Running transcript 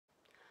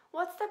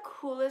What's the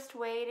coolest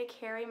way to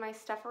carry my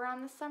stuff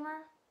around this summer?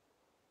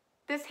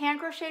 This hand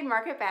crocheted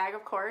market bag,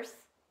 of course.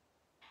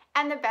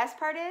 And the best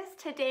part is,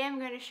 today I'm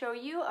going to show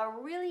you a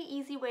really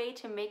easy way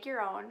to make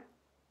your own.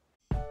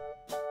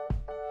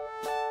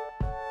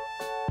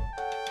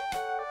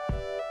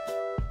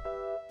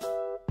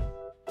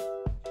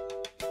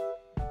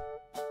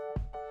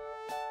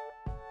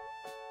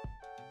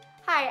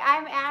 Hi,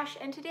 I'm Ash,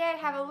 and today I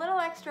have a little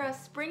extra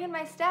spring in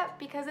my step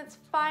because it's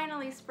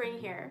finally spring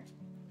here.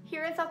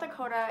 Here in South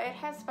Dakota, it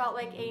has felt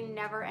like a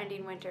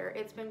never-ending winter.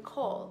 It's been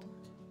cold,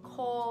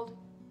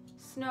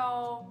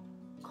 snow,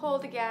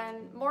 cold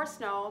again, more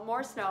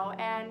snow,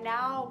 and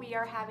now we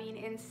are having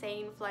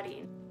insane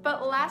flooding.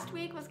 But last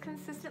week was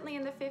consistently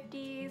in the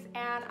 50s,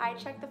 and I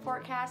checked the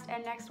forecast,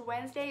 and next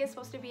Wednesday is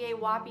supposed to be a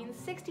whopping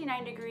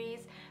 69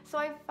 degrees, so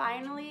I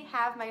finally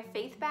have my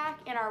faith back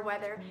in our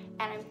weather,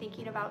 and I'm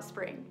thinking about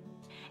spring.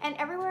 And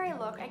everywhere I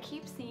look, I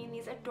keep seeing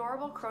these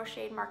adorable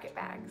crocheted market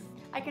bags.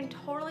 I can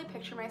totally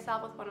picture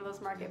myself with one of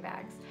those market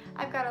bags.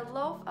 I've got a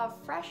loaf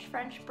of fresh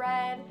French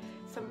bread,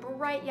 some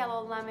bright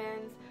yellow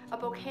lemons, a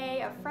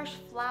bouquet of fresh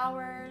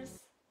flowers.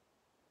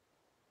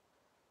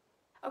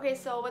 Okay,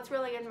 so what's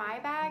really in my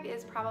bag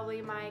is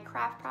probably my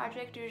craft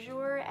project du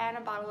jour and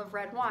a bottle of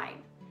red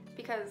wine.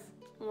 Because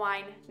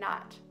why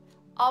not?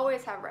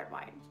 Always have red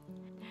wine.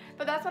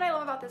 But that's what I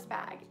love about this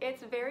bag.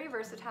 It's very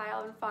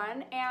versatile and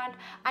fun, and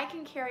I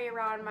can carry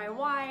around my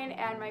wine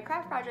and my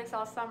craft projects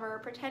all summer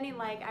pretending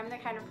like I'm the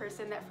kind of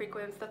person that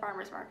frequents the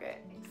farmer's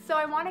market. So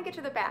I want to get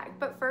to the bag,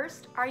 but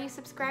first, are you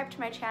subscribed to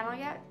my channel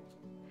yet?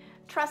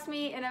 Trust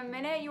me, in a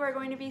minute you are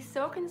going to be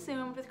so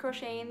consumed with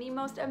crocheting the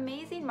most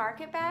amazing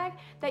market bag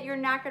that you're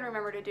not going to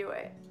remember to do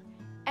it.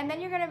 And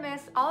then you're going to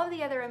miss all of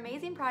the other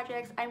amazing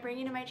projects I'm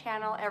bringing to my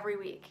channel every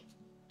week.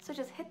 So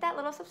just hit that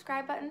little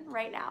subscribe button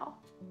right now.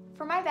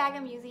 For my bag,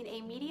 I'm using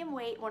a medium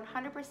weight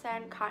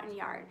 100% cotton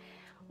yarn.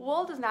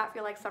 Wool does not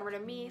feel like summer to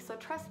me, so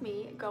trust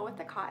me, go with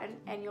the cotton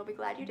and you'll be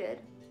glad you did.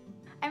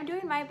 I'm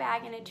doing my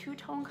bag in a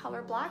two-tone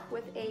color block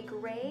with a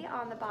gray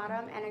on the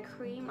bottom and a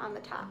cream on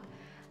the top.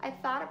 I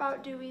thought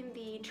about doing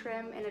the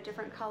trim in a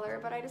different color,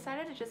 but I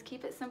decided to just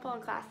keep it simple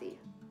and classy.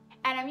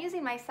 And I'm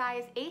using my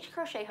size H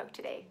crochet hook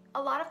today.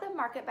 A lot of the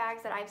market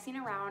bags that I've seen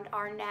around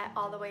are net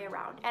all the way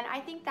around, and I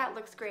think that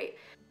looks great.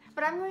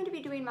 But I'm going to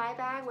be doing my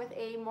bag with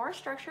a more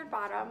structured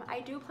bottom.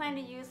 I do plan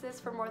to use this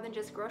for more than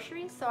just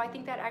groceries, so I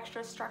think that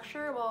extra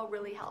structure will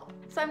really help.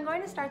 So I'm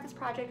going to start this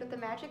project with the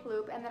magic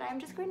loop, and then I'm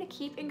just going to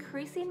keep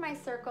increasing my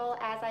circle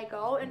as I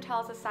go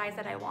until it's the size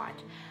that I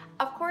want.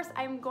 Of course,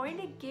 I'm going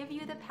to give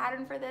you the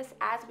pattern for this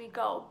as we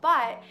go,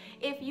 but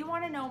if you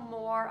want to know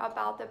more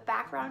about the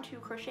background to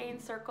crocheting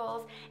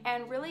circles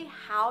and really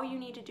how you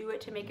need to do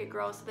it to make it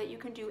grow so that you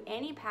can do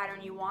any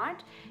pattern you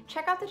want,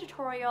 check out the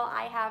tutorial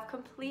I have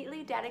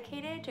completely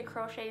dedicated to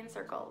crocheting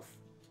circles.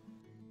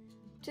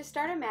 To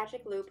start a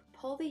magic loop,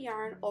 pull the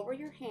yarn over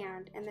your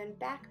hand and then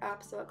back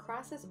up so it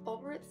crosses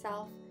over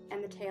itself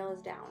and the tail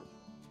is down.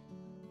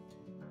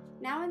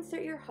 Now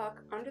insert your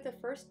hook under the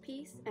first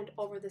piece and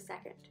over the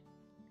second.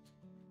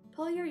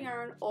 Pull your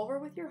yarn over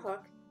with your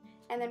hook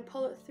and then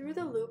pull it through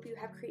the loop you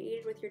have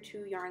created with your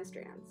two yarn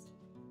strands.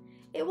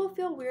 It will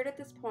feel weird at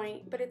this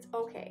point, but it's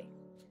okay.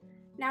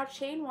 Now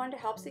chain one to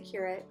help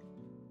secure it,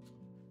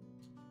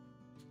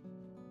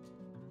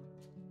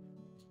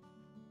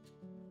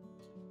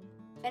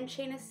 and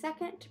chain a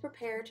second to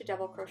prepare to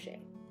double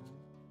crochet.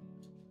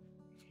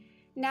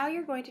 Now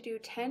you're going to do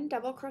 10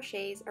 double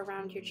crochets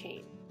around your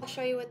chain. I'll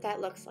show you what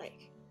that looks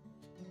like.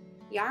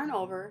 Yarn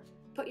over,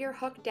 put your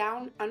hook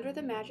down under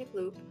the magic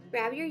loop,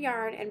 grab your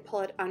yarn and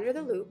pull it under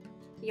the loop,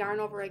 yarn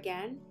over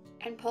again,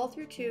 and pull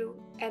through two,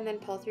 and then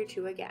pull through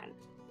two again.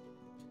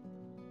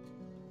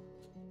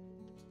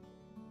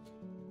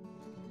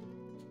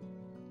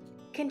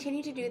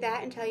 Continue to do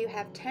that until you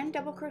have 10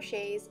 double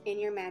crochets in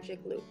your magic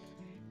loop.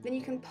 Then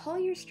you can pull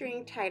your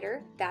string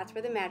tighter, that's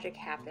where the magic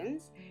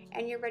happens,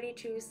 and you're ready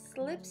to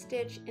slip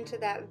stitch into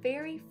that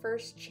very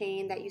first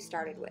chain that you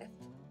started with.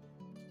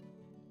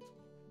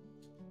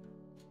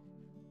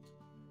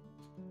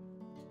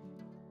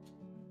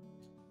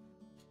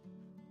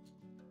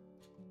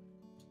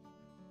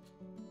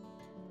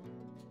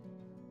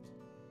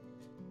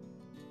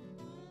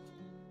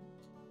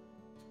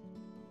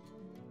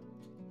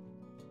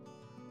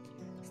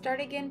 Start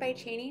again by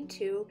chaining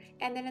two,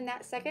 and then in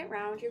that second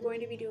round you're going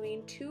to be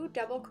doing 2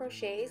 double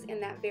crochets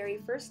in that very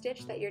first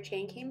stitch that your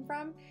chain came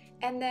from,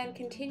 and then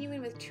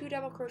continuing with 2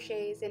 double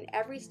crochets in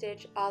every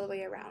stitch all the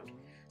way around.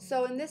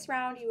 So in this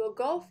round you will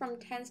go from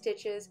 10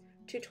 stitches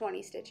to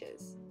 20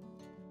 stitches.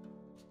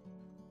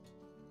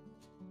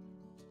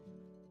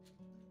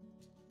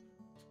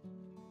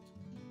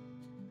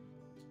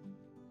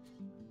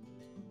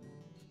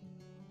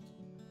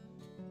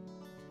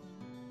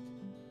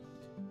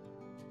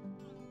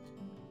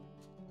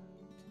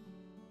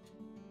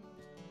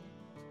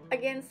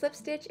 Again, slip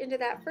stitch into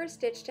that first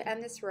stitch to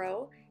end this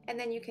row, and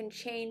then you can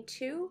chain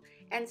 2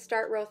 and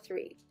start row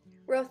 3.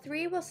 Row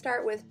 3 will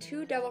start with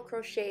 2 double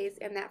crochets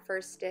in that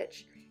first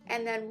stitch,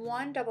 and then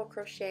 1 double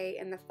crochet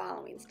in the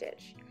following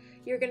stitch.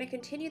 You're going to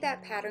continue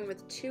that pattern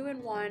with 2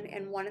 in one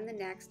and 1 in the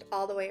next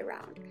all the way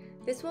around.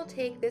 This will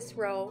take this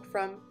row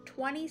from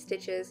 20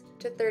 stitches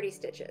to 30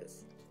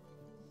 stitches.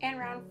 And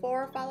round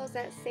 4 follows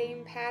that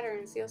same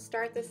pattern, so you'll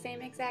start the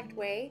same exact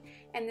way,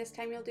 and this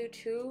time you'll do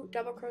 2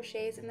 double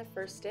crochets in the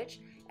first stitch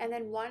and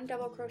then 1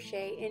 double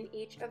crochet in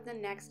each of the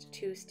next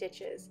 2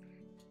 stitches.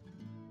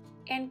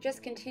 And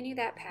just continue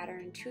that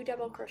pattern, 2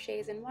 double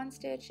crochets in one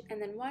stitch and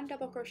then 1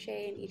 double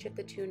crochet in each of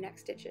the 2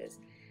 next stitches.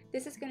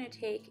 This is going to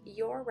take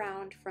your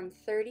round from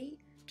 30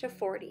 to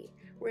 40.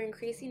 We're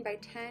increasing by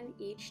 10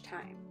 each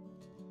time.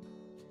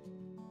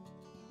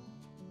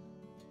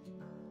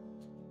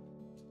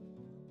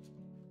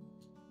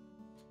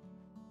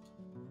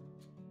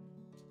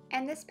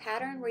 And this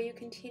pattern where you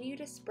continue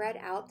to spread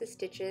out the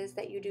stitches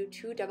that you do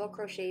 2 double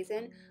crochets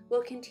in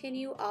will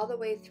continue all the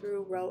way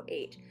through row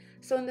 8.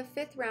 So in the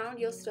 5th round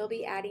you'll still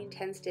be adding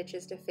 10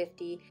 stitches to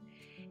 50,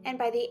 and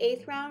by the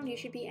 8th round you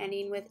should be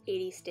ending with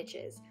 80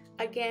 stitches.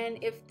 Again,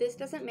 if this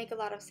doesn't make a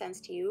lot of sense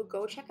to you,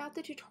 go check out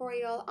the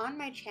tutorial on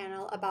my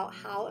channel about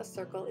how a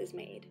circle is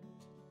made.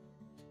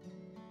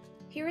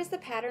 Here is the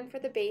pattern for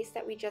the base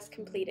that we just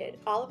completed.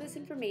 All of this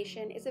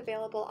information is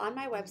available on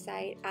my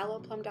website,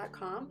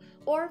 aloeplum.com,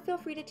 or feel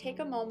free to take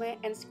a moment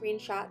and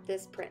screenshot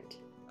this print.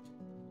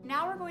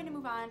 Now we're going to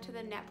move on to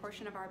the net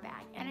portion of our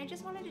bag, and I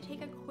just wanted to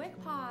take a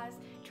quick pause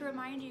to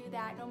remind you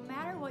that no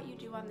matter what you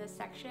do on this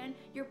section,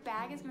 your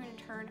bag is going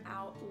to turn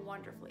out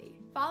wonderfully.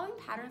 Following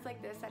patterns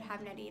like this that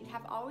have netting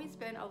have always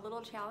been a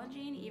little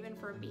challenging even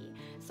for me,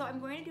 so I'm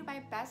going to do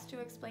my best to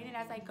explain it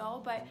as I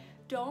go, but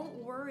don't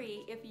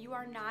worry if you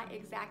are not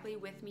exactly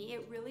with me.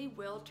 It really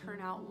will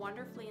turn out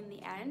wonderfully in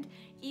the end,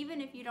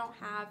 even if you don't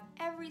have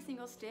every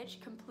single stitch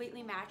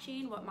completely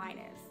matching what mine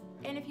is.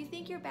 And if you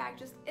think your bag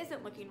just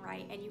isn't looking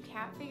right and you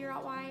can't figure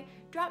out why,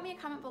 drop me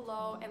a comment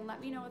below and let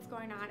me know what's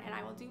going on, and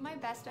I will do my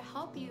best to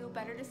help you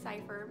better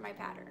decipher my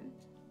pattern.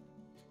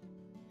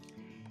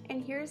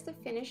 And here's the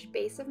finished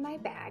base of my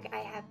bag. I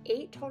have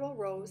 8 total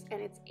rows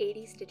and it's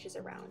 80 stitches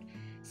around.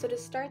 So to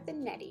start the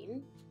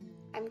netting,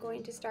 I'm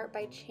going to start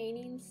by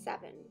chaining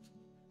 7.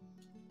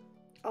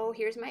 Oh,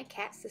 here's my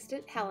cat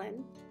assistant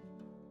Helen,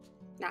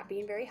 not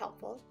being very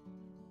helpful.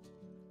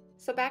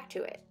 So back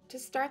to it. To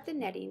start the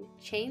netting,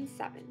 chain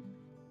 7.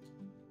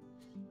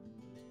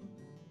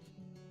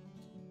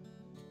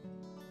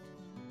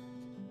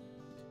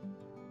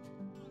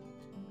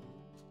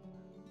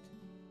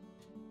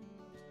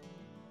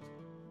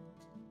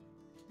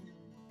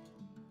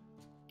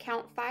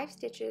 Count 5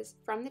 stitches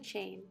from the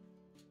chain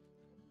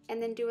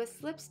and then do a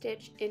slip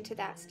stitch into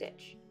that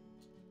stitch.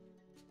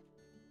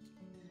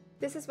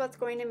 This is what's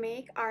going to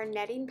make our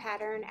netting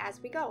pattern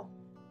as we go.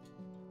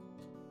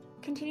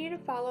 Continue to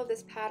follow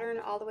this pattern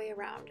all the way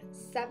around.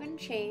 7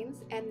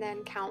 chains and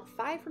then count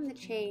 5 from the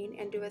chain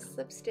and do a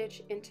slip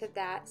stitch into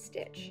that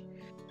stitch.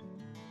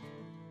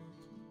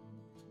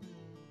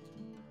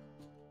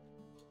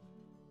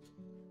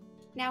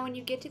 Now when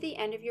you get to the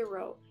end of your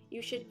row,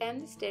 you should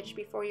end the stitch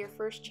before your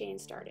first chain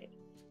started.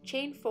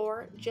 Chain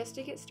 4 just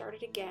to get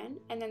started again,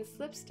 and then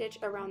slip stitch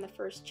around the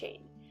first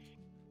chain.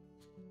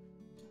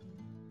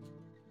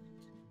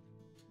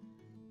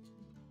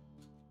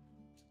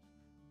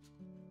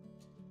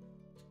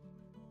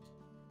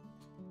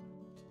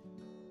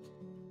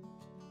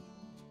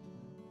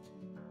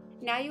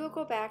 Now you will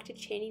go back to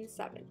chaining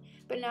 7,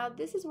 but now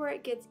this is where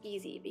it gets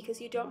easy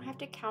because you don't have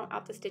to count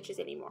out the stitches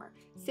anymore.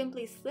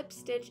 Simply slip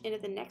stitch into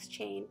the next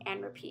chain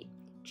and repeat.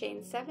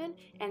 Chain 7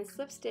 and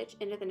slip stitch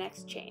into the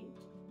next chain.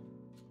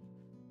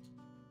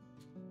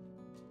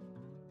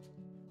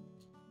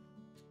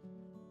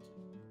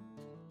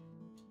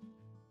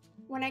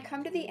 When I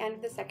come to the end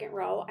of the second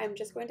row, I'm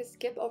just going to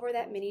skip over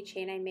that mini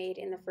chain I made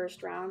in the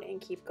first round and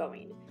keep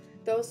going.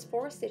 Those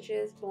 4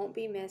 stitches won't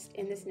be missed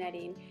in this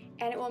netting,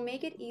 and it will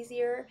make it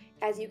easier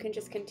as you can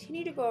just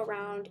continue to go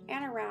around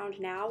and around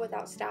now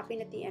without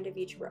stopping at the end of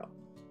each row.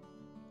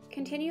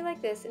 Continue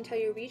like this until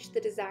you reach the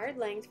desired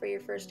length for your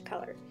first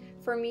color.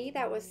 For me,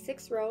 that was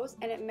 6 rows,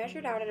 and it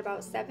measured out at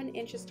about 7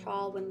 inches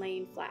tall when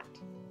laying flat.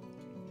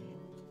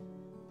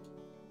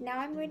 Now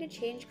I'm going to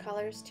change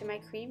colors to my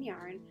cream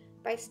yarn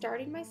by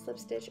starting my slip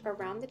stitch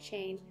around the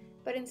chain,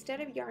 but instead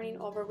of yarning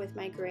over with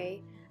my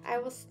gray, I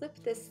will slip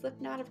this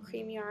slip knot of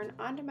cream yarn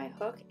onto my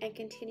hook and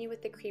continue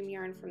with the cream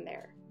yarn from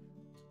there.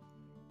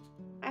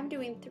 I'm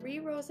doing 3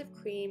 rows of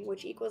cream,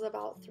 which equals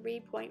about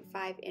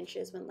 3.5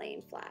 inches when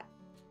laying flat.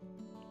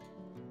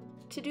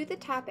 To do the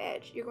top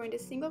edge, you're going to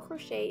single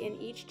crochet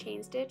in each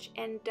chain stitch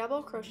and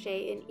double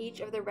crochet in each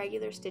of the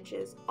regular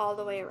stitches all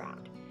the way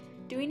around.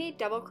 Doing a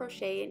double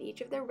crochet in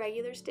each of the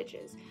regular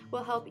stitches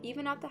will help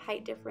even out the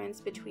height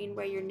difference between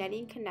where your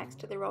netting connects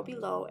to the row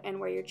below and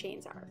where your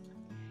chains are.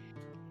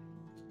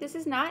 This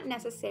is not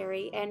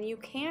necessary, and you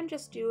can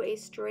just do a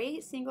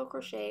straight single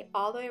crochet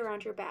all the way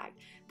around your bag,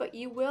 but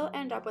you will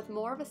end up with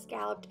more of a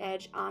scalloped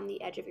edge on the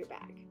edge of your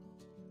bag.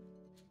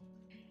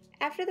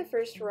 After the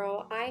first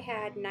row, I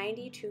had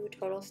 92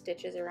 total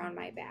stitches around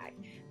my bag,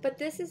 but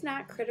this is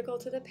not critical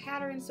to the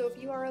pattern, so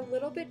if you are a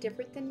little bit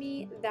different than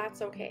me,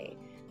 that's okay.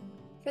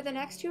 For the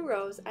next 2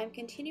 rows, I'm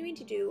continuing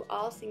to do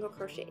all single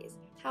crochets.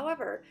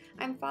 However,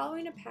 I'm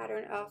following a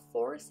pattern of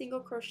 4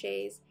 single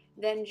crochets,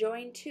 then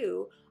join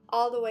 2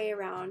 all the way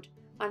around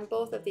on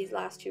both of these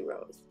last 2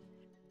 rows.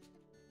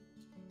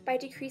 By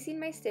decreasing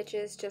my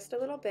stitches just a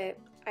little bit,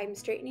 I'm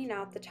straightening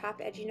out the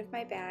top edging of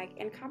my bag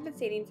and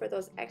compensating for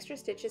those extra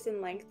stitches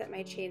in length that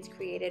my chains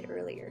created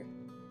earlier.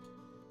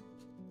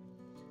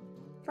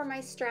 For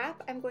my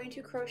strap, I'm going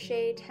to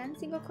crochet 10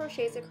 single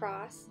crochets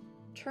across,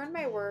 turn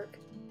my work,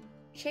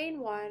 chain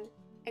 1,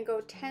 and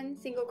go 10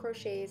 single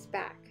crochets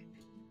back.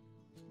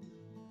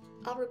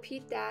 I'll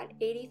repeat that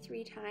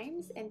 83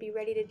 times and be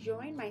ready to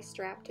join my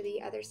strap to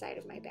the other side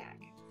of my bag.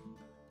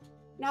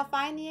 Now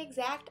find the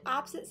exact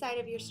opposite side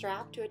of your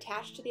strap to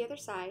attach to the other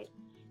side.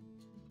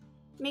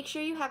 Make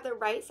sure you have the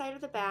right side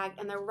of the bag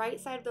and the right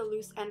side of the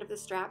loose end of the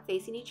strap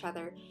facing each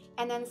other,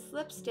 and then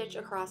slip stitch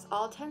across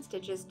all 10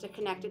 stitches to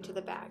connect it to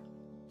the bag.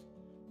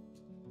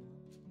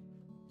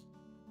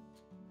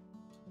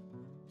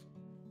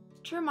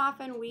 Trim off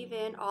and weave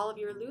in all of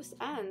your loose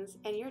ends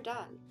and you're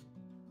done.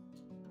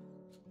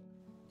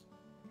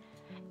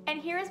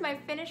 And here is my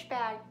finished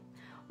bag.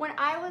 When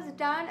I was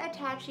done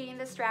attaching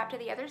the strap to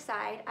the other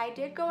side, I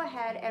did go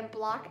ahead and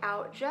block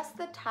out just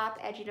the top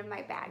edging of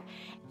my bag.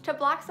 To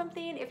block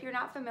something, if you're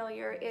not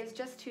familiar, is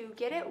just to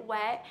get it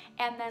wet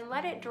and then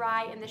let it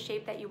dry in the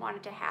shape that you want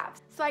it to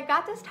have. So I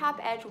got this top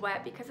edge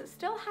wet because it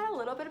still had a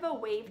little bit of a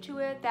wave to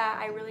it that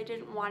I really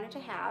didn't want it to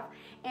have.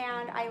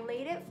 And I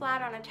laid it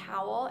flat on a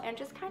towel and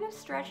just kind of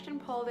stretched and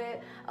pulled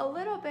it a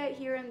little bit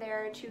here and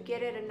there to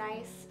get it a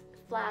nice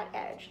flat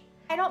edge.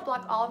 I don't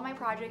block all of my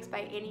projects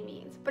by any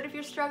means, but if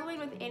you're struggling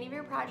with any of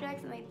your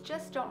projects and they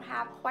just don't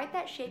have quite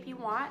that shape you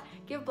want,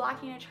 give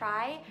blocking a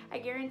try. I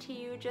guarantee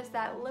you just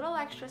that little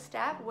extra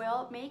step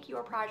will make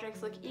your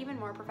projects look even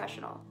more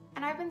professional.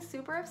 And I've been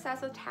super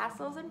obsessed with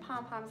tassels and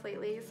pom-poms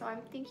lately, so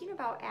I'm thinking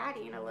about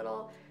adding a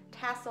little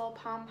tassel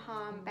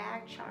pom-pom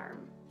bag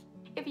charm.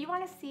 If you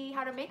want to see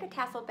how to make a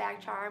tassel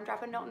bag charm,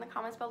 drop a note in the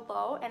comments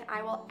below and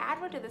I will add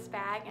one to this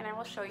bag and I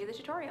will show you the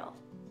tutorial.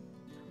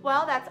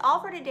 Well, that's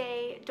all for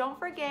today. Don't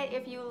forget,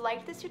 if you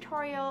liked this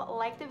tutorial,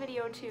 like the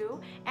video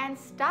too, and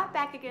stop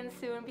back again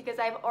soon because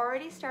I've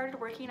already started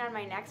working on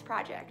my next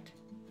project.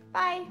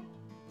 Bye!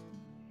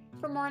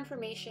 For more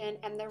information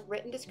and the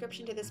written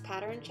description to this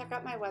pattern, check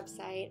out my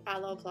website,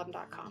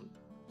 aloeplum.com.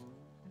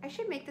 I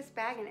should make this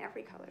bag in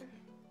every color.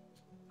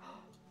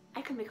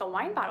 I could make a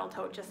wine bottle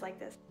tote just like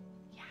this.